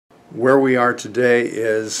Where we are today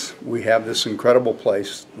is we have this incredible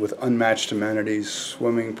place with unmatched amenities,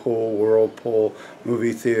 swimming pool, whirlpool,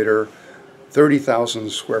 movie theater, 30,000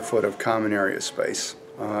 square foot of common area space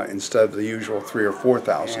instead of the usual 3,000 or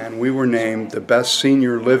 4,000. And we were named the best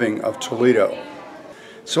senior living of Toledo.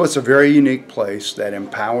 So it's a very unique place that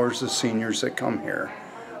empowers the seniors that come here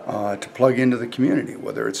to plug into the community,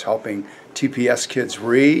 whether it's helping TPS kids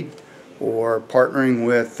read, or partnering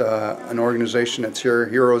with an organization that's here,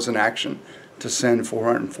 Heroes in Action, to send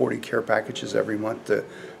 440 care packages every month to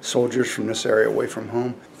soldiers from this area away from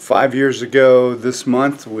home. 5 years ago this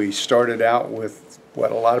month, we started out with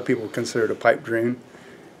what a lot of people considered a pipe dream.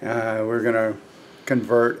 We're going to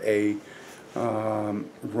convert a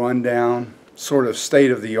rundown, sort of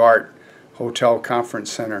state-of-the-art hotel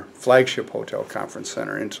conference center, flagship hotel conference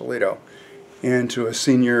center in Toledo, into a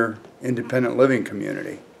senior independent living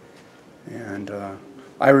community. And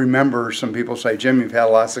I remember some people say, Jim, you've had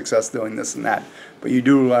a lot of success doing this and that, but you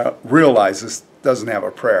do realize this doesn't have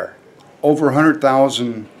a prayer. Over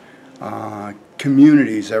 100,000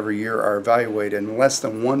 communities every year are evaluated, and less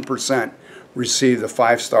than 1% receive the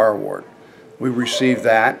 5-star award. We received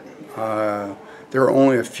that. There are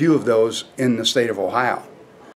only a few of those in the state of Ohio.